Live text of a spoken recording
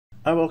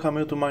I welcome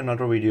you to my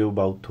another video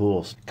about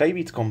tools.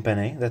 Kaiweets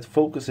company that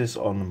focuses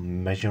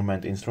on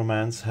measurement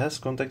instruments has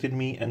contacted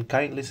me and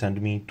kindly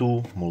sent me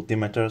 2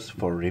 multimeters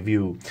for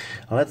review.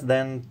 Let's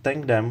then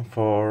thank them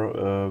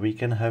for we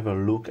can have a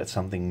look at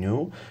something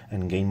new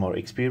and gain more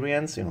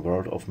experience in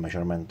world of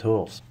measurement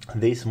tools.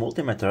 These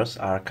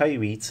multimeters are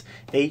Kaiweets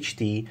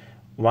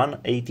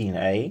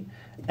HT118A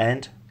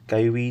and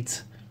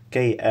Kaiweets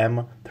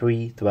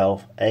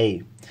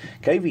KM312A.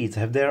 Kaiweets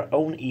have their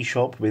own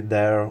e-shop with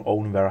their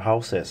own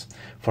warehouses.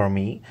 For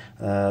me,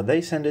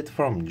 they send it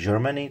from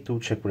Germany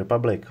to Czech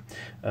Republic.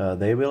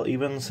 They will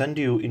even send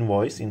you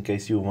invoice in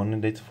case you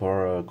wanted it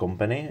for a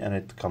company, and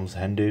it comes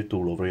handy to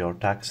lower your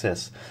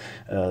taxes.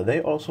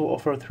 They also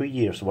offer 3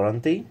 years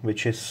warranty,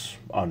 which is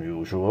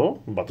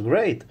unusual but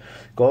great.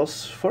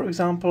 Cause, for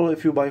example,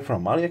 if you buy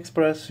from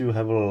AliExpress, you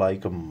have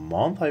like a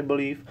month, I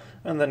believe,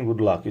 and then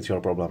good luck, it's your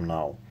problem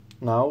now.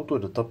 Now to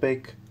the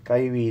topic,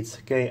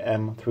 Kaiweets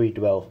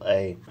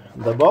KM312A.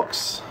 The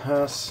box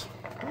has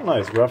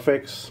nice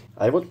graphics.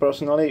 I would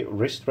personally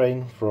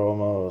refrain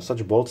from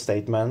such bold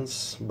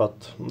statements,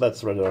 but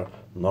that's rather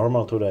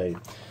normal today.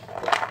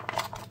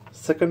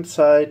 Second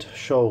side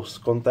shows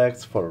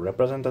contacts for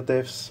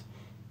representatives.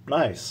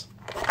 Nice.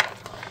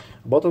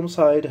 Bottom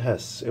side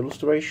has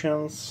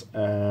illustrations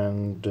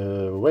and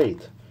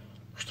wait,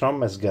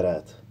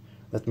 Strommessgerät.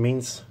 That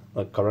means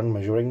a current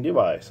measuring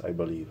device, I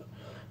believe.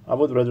 I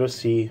would rather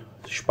see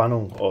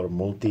Spannung or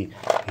multi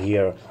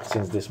here,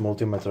 since this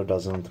multimeter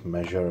doesn't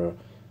measure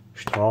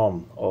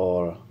Strom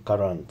or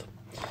current.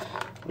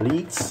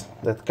 Leads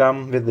that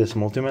come with this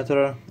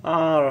multimeter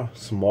are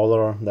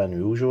smaller than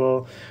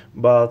usual,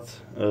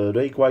 but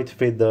they quite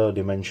fit the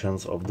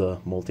dimensions of the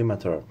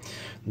multimeter.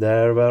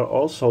 There were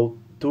also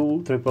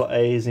 2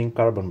 AAA zinc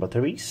carbon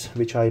batteries,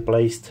 which I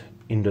placed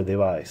in the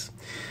device.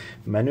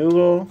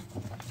 Manual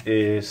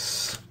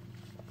is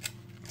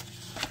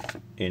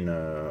in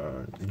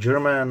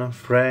German,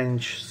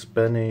 French,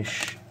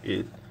 Spanish.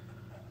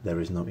 There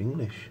is no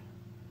English.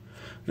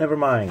 Never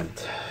mind.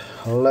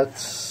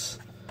 Let's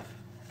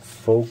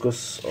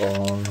focus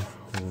on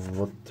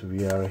what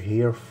we are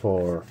here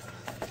for.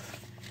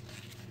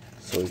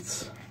 So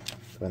it's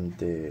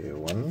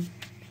 21.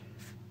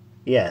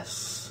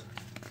 Yes.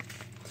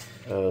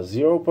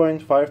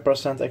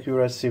 0.5%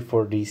 accuracy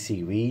for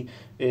DCV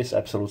is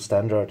absolute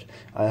standard.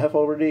 I have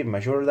already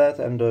measured that,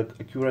 and the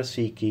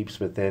accuracy keeps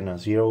within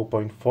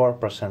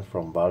 0.4%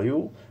 from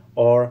value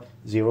or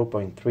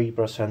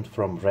 0.3%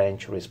 from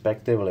range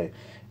respectively.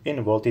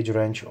 In voltage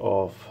range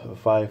of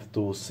 5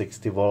 to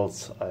 60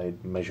 volts I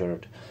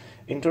measured.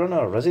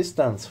 Internal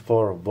resistance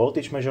for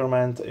voltage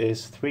measurement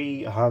is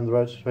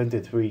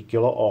 323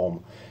 kilo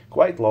ohm.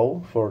 Quite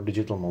low for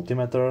digital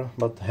multimeter,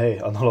 but hey,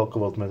 analog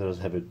voltmeters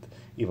have it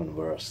even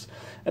worse.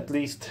 At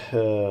least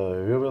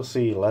you will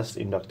see less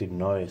inductive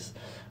noise.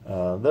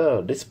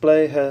 The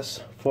display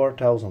has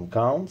 4000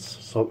 counts,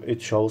 so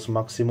it shows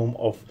maximum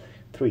of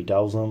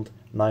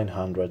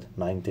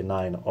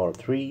 3999 or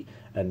 3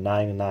 and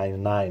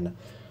 999.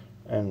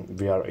 And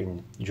we are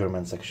in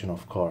German section,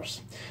 of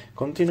course.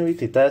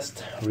 Continuity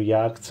test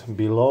reacts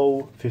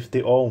below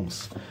 50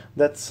 ohms.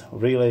 That's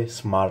really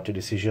smart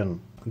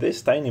decision.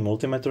 This tiny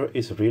multimeter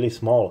is really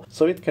small,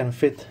 so it can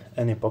fit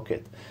any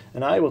pocket.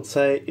 And I would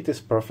say it is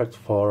perfect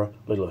for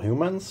little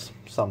humans,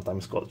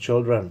 sometimes called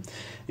children.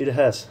 It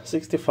has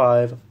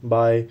 65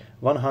 by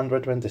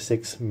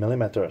 126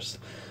 millimeters,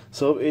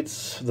 so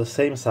it's the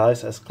same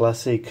size as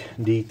classic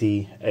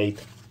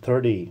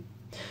DT830.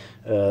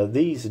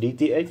 These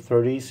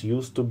DT830s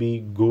used to be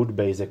good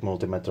basic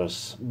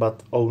multimeters,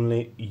 but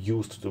only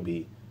used to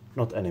be,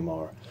 not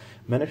anymore.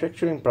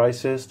 Manufacturing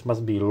prices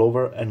must be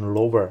lower and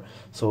lower,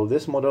 so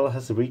this model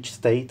has reached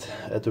state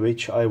at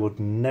which I would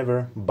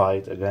never buy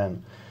it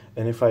again.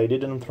 And if I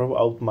didn't throw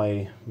out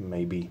my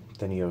maybe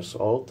 10 years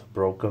old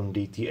broken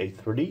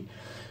DT830,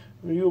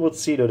 you would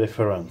see the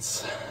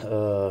difference.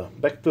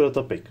 Back to the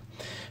topic.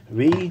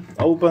 We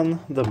open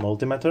the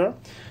multimeter,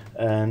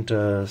 and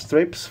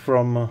strips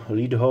from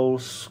lead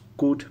holes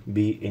could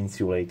be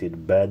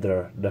insulated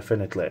better,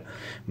 definitely,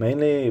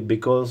 mainly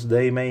because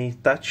they may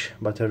touch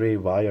battery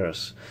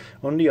wires.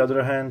 On the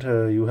other hand,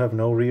 you have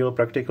no real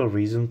practical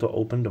reason to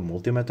open the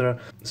multimeter,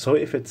 so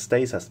if it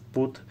stays as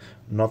put,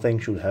 nothing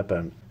should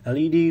happen.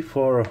 LED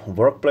for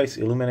workplace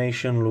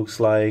illumination looks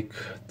like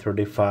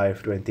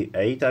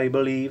 3528, I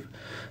believe.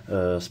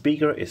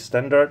 Speaker is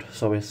standard,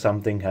 so if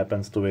something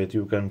happens to it,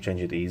 you can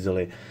change it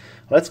easily.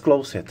 Let's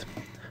close it.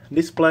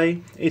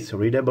 Display is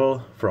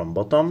readable from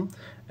bottom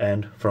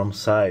and from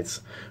sides.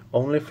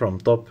 Only from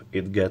top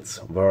it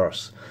gets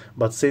worse.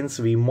 But since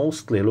we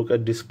mostly look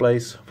at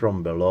displays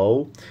from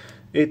below,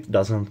 it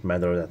doesn't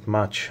matter that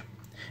much.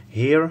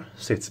 Here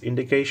sits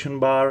indication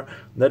bar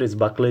that is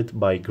backlit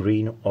by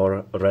green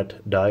or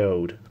red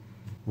diode.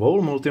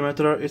 Whole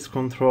multimeter is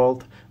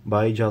controlled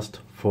by just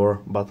 4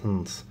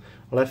 buttons.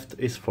 Left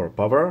is for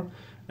power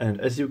and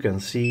as you can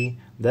see,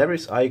 there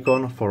is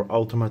icon for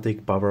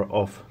automatic power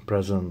off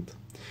present.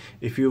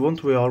 If you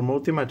want your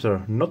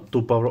multimeter not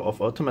to power off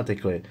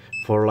automatically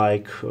for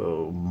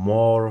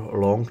more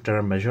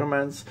long-term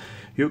measurements,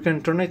 you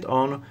can turn it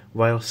on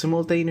while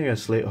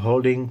simultaneously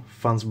holding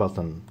fans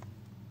button.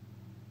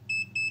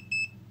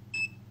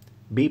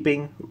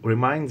 Beeping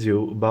reminds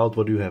you about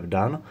what you have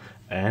done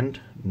and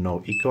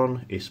no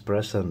icon is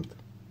present.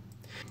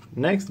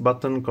 Next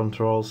button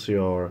controls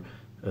your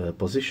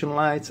position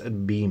lights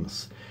and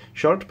beams.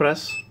 Short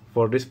press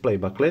for display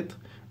backlit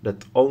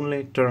that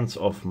only turns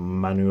off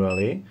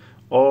manually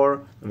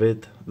or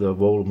with the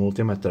wall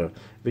multimeter,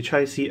 which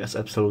I see as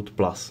absolute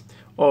plus,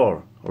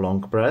 or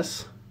long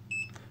press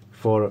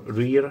for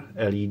rear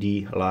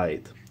LED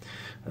light.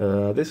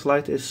 This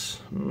light is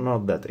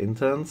not that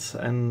intense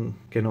and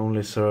can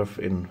only serve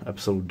in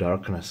absolute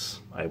darkness,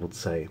 I would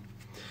say,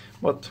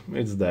 but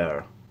it's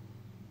there.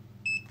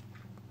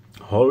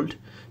 Hold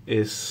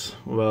is,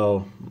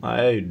 well,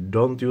 I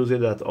don't use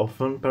it that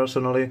often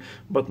personally,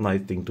 but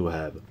nice thing to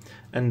have.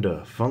 And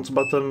the fonts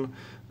button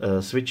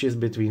switches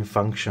between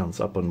functions.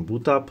 Upon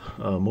boot up,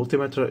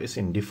 multimeter is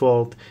in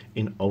default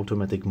in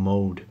automatic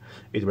mode.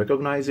 It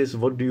recognizes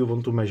what do you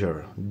want to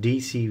measure: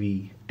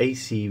 DCV,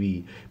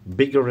 ACV,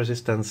 bigger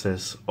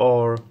resistances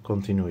or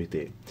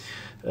continuity.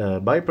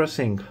 By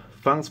pressing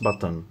funcs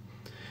button,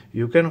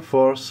 you can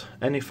force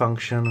any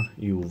function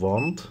you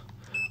want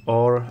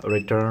or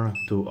return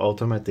to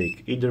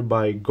automatic, either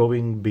by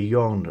going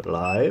beyond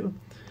live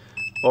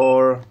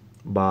or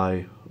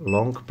by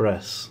long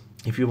press.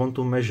 If you want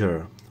to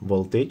measure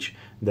voltage,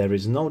 there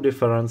is no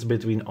difference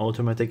between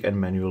automatic and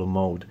manual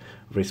mode.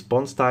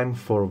 Response time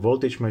for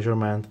voltage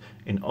measurement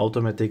in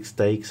automatic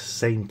takes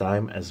same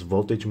time as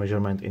voltage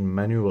measurement in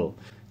manual.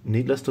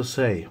 Needless to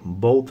say,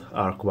 both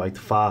are quite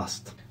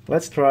fast.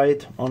 Let's try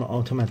it on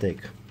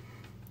automatic.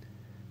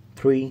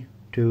 3,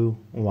 2,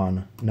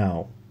 1,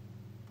 now.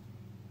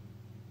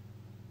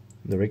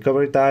 The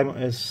recovery time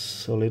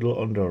is a little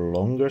on the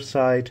longer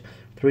side.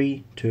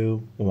 3,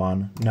 2,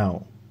 1,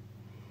 now.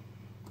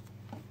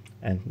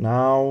 And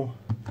now,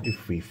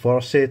 if we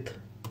force it,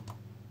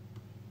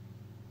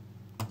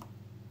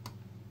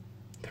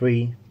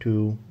 3,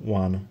 2,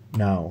 1,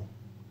 now.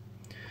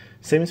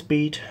 Same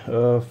speed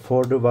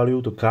for the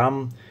value to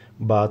come,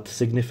 but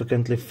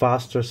significantly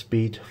faster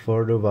speed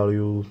for the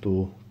value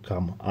to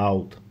come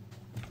out.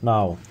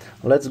 Now,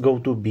 let's go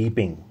to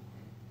beeping.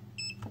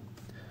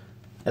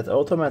 At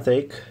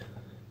automatic,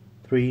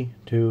 3,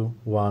 2,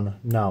 1,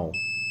 now.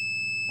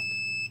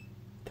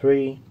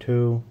 3,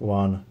 2,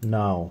 1,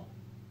 now.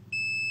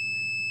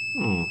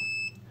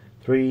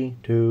 3,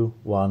 2,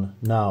 1,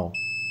 now.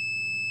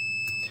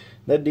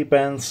 That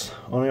depends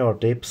on your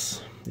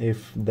tips.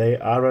 If they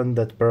aren't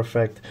that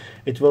perfect,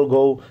 it will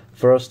go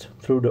first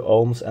through the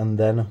ohms and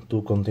then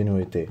to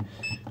continuity.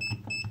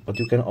 But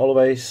you can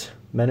always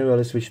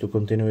manually switch to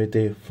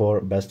continuity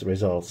for best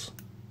results.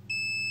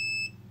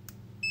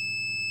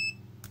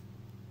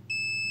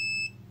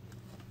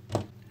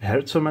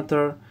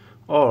 Hertzometer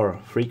or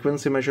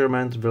frequency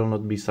measurement will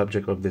not be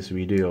subject of this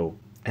video.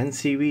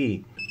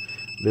 NCV,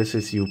 this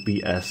is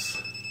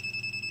UPS.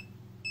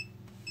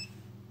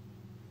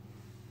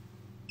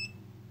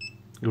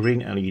 Green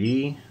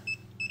LED,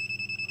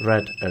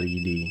 red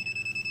LED.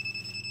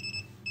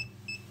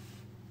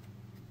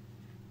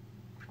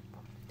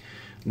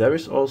 There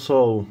is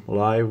also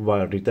live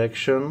wire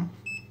detection.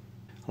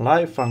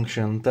 Live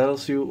function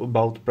tells you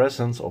about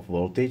presence of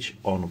voltage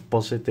on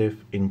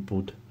positive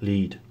input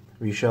lead.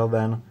 We shall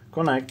then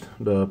connect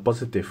the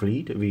positive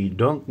lead. We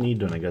don't need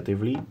the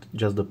negative lead,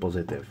 just the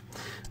positive.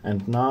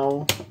 And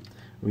now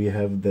we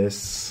have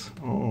this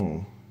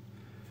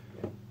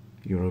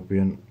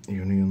European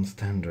Union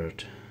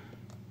standard.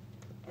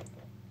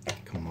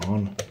 Come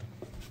on.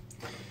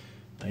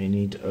 I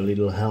need a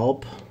little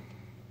help.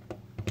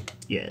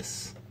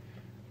 Yes.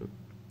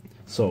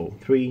 So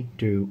 3,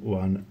 2,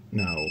 1,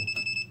 now.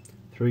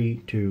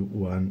 3, 2,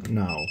 1,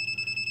 now.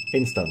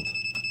 Instant.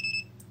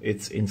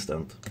 It's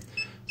instant.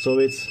 So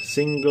it's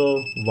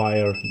single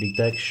wire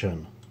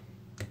detection.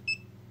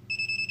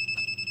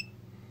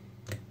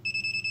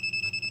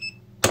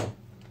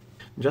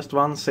 Just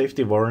one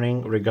safety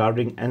warning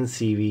regarding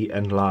NCV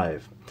and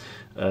live.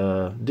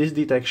 This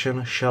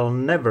detection shall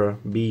never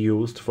be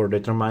used for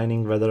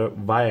determining whether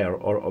wire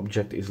or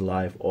object is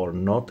live or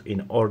not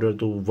in order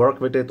to work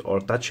with it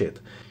or touch it.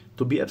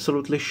 To be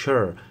absolutely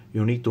sure,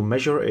 you need to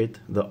measure it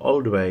the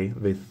old way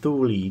with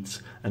 2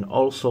 leads and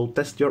also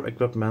test your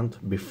equipment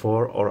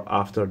before or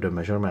after the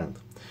measurement.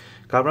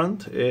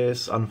 Current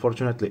is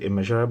unfortunately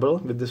immeasurable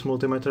with this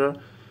multimeter.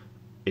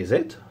 Is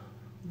it?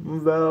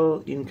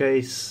 Well, in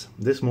case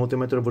this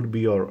multimeter would be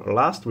your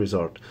last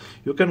resort,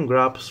 you can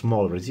grab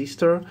small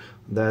resistor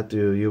that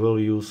you will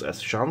use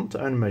as shunt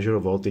and measure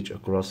voltage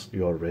across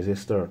your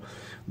resistor.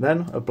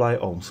 Then apply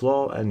Ohm's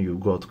law and you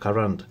got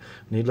current.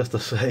 Needless to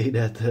say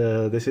that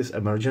this is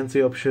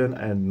emergency option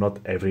and not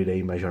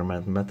everyday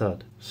measurement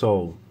method.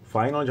 So,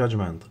 final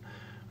judgment.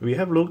 We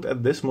have looked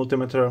at this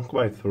multimeter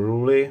quite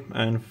thoroughly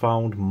and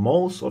found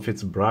most of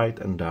its bright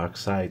and dark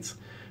sides.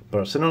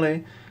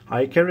 Personally,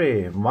 I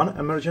carry one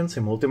emergency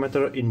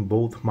multimeter in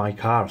both my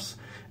cars,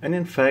 and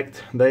in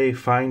fact they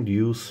find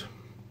use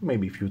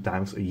maybe a few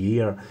times a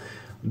year.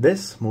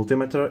 This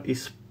multimeter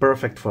is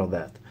perfect for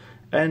that.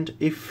 And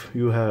if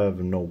you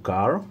have no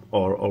car,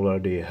 or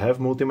already have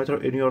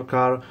multimeter in your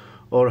car,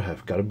 or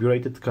have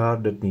carbureted car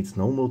that needs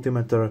no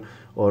multimeter,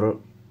 or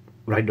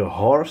ride a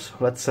horse,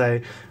 let's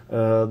say,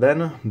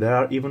 then there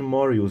are even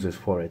more uses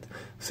for it.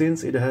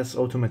 Since it has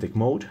automatic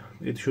mode,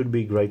 it should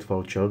be great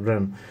for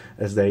children,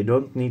 as they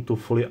don't need to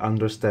fully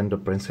understand the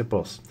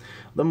principles.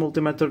 The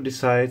multimeter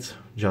decides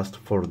just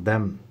for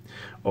them.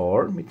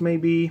 Or it may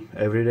be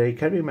everyday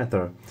carry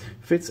matter,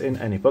 fits in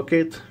any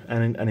pocket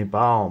and in any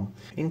palm.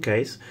 In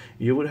case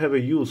you would have a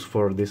use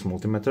for this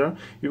multimeter,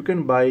 you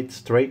can buy it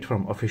straight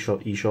from official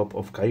eShop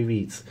of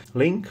Kaiweets.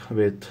 Link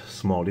with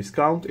small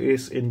discount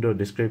is in the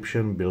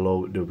description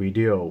below the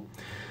video.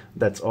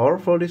 That's all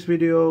for this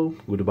video.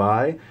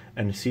 Goodbye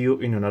and see you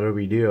in another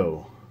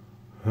video.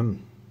 3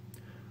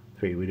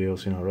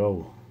 videos in a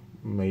row.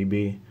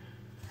 Maybe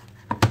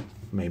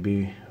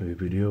the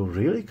video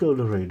really killed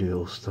the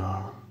radio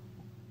star.